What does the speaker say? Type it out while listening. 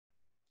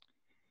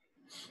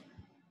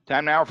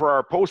Time now for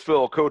our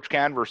Postville coach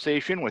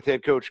conversation with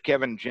head coach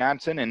Kevin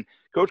Johnson. And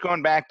coach,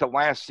 going back to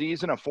last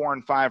season, a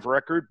 4-5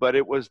 record, but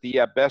it was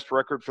the best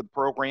record for the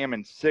program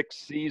in 6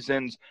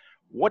 seasons.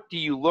 What do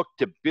you look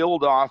to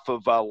build off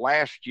of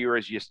last year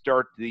as you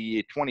start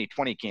the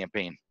 2020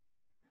 campaign?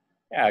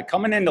 Yeah,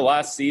 coming into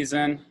last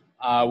season,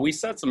 we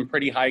set some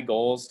pretty high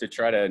goals to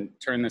try to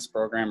turn this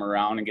program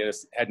around and get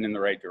us heading in the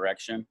right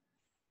direction.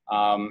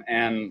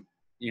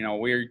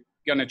 We're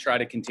going to try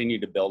to continue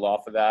to build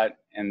off of that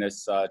in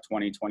this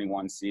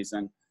 2021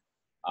 season.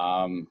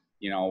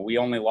 We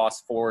only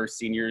lost 4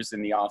 seniors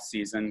in the off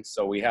season,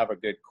 so we have a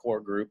good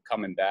core group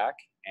coming back,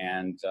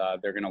 and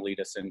they're going to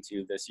lead us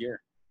into this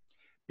year.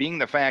 Being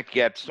the fact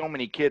you got so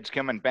many kids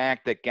coming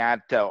back that got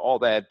all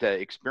that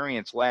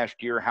experience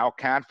last year, how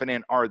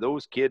confident are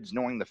those kids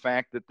knowing the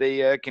fact that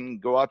they can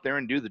go out there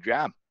and do the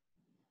job?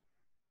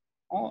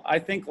 Well, I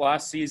think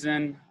last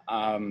season,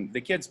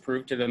 the kids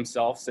proved to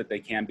themselves that they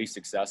can be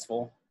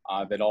successful,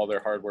 that all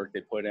their hard work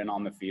they put in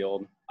on the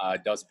field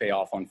does pay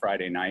off on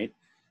Friday night.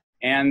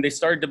 And they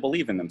started to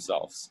believe in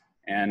themselves.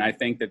 And I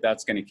think that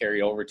that's going to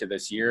carry over to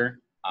this year.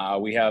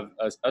 We have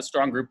a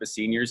strong group of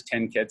seniors,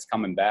 10 kids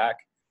coming back.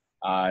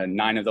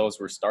 9 of those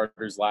were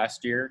starters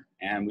last year.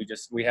 And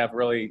we have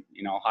really,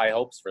 high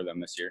hopes for them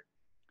this year.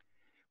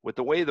 With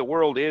the way the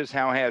world is,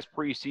 how has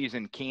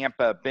preseason camp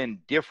been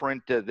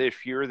different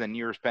this year than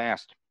years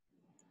past?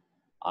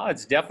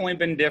 It's definitely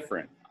been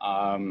different.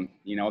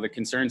 The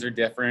concerns are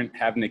different.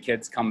 Having the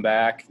kids come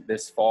back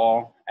this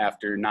fall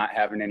after not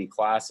having any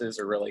classes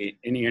or really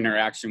any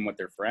interaction with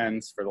their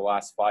friends for the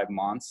last 5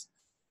 months,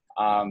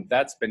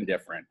 that's been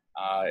different.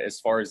 As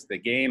far as the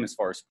game, as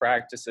far as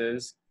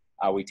practices,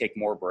 we take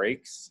more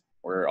breaks.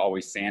 We're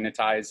always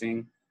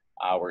sanitizing.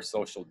 We're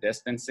social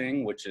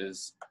distancing, which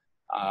is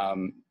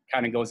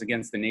kind of goes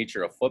against the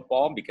nature of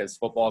football, because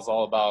football is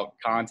all about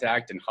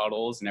contact and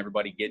huddles and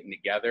everybody getting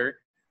together.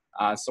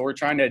 So we're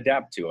trying to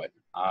adapt to it,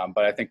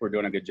 but I think we're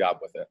doing a good job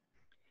with it.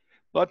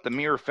 But the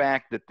mere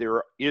fact that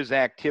there is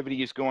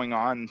activities going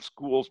on,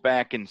 schools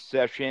back in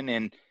session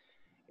and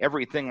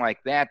everything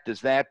like that,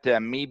 does that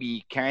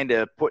maybe kind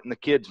of put in the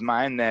kids'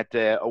 mind that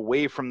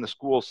away from the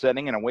school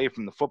setting and away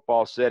from the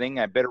football setting,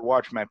 I better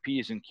watch my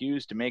P's and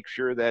Q's to make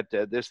sure that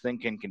this thing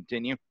can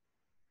continue?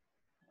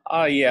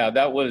 Yeah,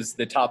 that was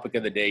the topic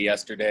of the day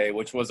yesterday,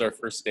 which was our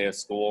first day of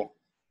school.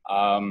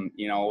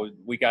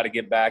 We got to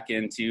get back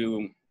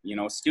into,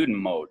 student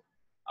mode.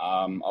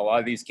 A lot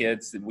of these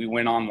kids, we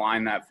went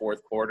online that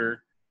 4th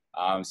quarter,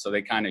 so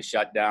they kind of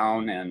shut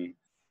down. And,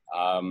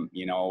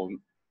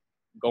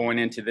 going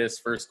into this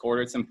first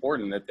quarter, it's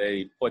important that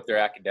they put their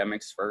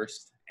academics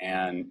first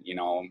and,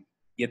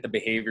 get the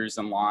behaviors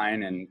in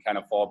line and kind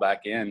of fall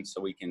back in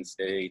so we can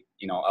stay,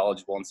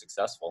 eligible and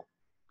successful.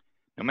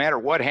 No matter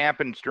what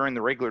happens during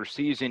the regular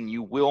season,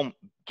 you will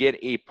get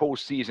a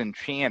postseason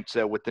chance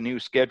with the new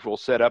schedule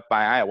set up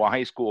by Iowa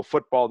high school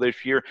football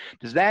this year.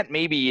 Does that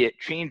maybe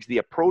change the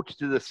approach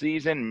to the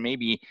season?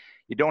 Maybe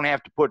you don't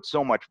have to put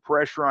so much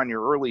pressure on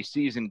your early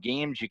season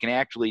games. You can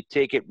actually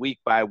take it week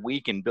by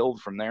week and build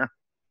from there.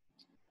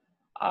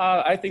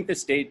 I think the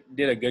state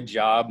did a good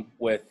job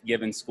with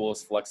giving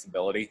schools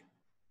flexibility.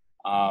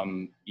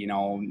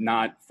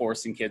 Not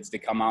forcing kids to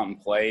come out and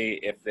play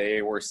if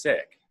they were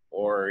sick,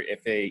 or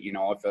if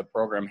if a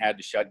program had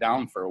to shut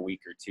down for a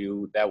week or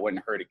 2, that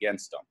wouldn't hurt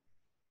against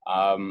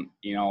them.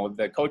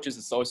 The Coaches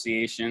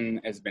Association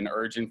has been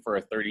urging for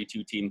a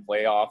 32-team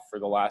playoff for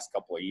the last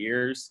couple of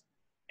years.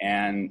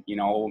 And,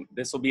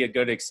 this will be a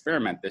good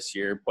experiment this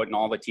year, putting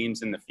all the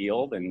teams in the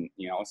field and,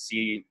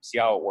 see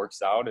how it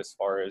works out as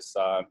far as,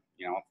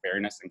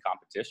 fairness and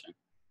competition.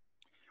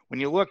 When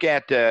you look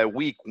at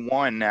week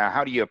 1,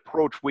 how do you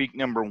approach week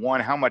number 1?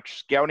 How much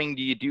scouting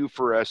do you do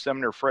for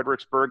Sumner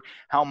Fredericksburg?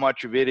 How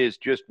much of it is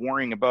just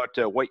worrying about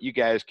what you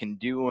guys can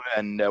do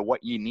and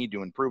what you need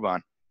to improve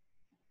on?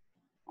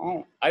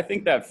 Oh, I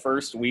think that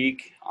first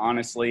week,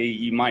 honestly,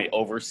 you might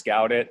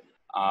over-scout it.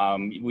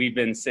 We've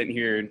been sitting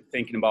here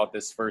thinking about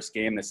this first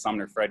game, this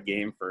Sumner Fred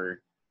game,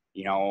 for,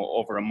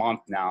 over a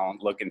month now,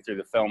 looking through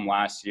the film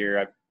last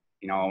year.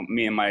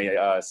 Me and my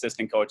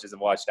assistant coaches have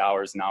watched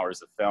hours and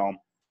hours of film.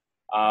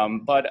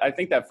 But I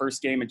think that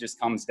first game, it just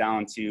comes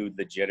down to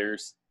the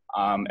jitters.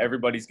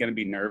 Everybody's going to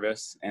be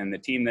nervous, and the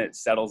team that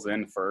settles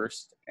in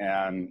first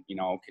and,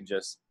 can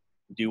just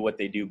do what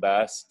they do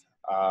best,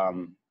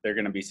 they're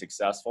going to be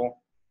successful.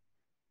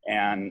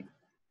 And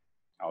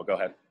I'll go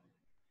ahead.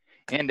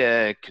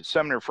 And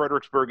Sumner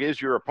Fredericksburg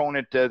is your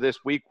opponent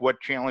this week. What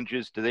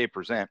challenges do they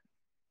present?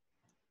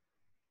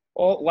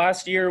 Well,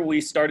 last year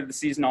we started the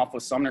season off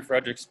with Sumner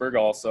Fredericksburg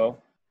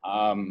also.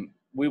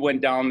 We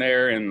went down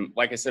there, and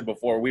like I said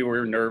before, we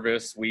were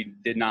nervous. We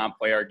did not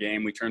play our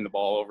game. We turned the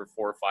ball over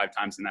 4 or 5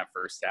 times in that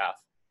first half.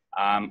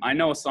 I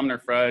know Sumner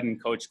Fred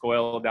and Coach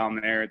Coyle down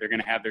there, they're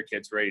going to have their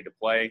kids ready to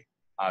play.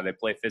 They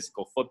play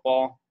physical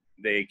football.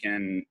 They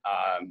can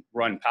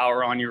run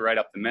power on you right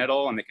up the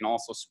middle, and they can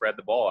also spread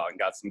the ball out and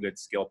got some good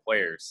skill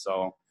players.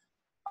 So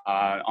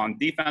on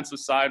defensive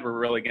side, we're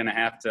really going to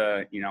have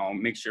to,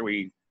 make sure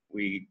we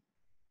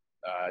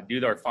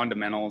do our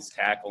fundamentals,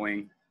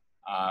 tackling,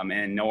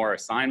 and know our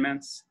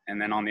assignments.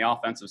 And then on the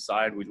offensive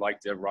side, we'd like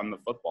to run the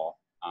football.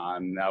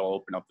 That will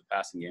open up the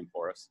passing game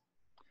for us.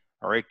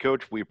 All right,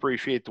 Coach, we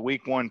appreciate the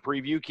week 1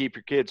 preview. Keep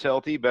your kids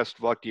healthy. Best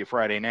of luck to you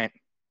Friday night.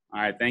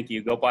 All right, thank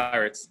you. Go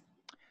Pirates.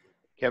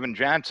 Kevin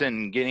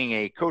Johnson getting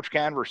a coach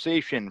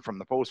conversation from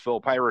the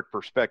Postville Pirate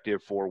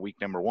perspective for week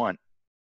number 1.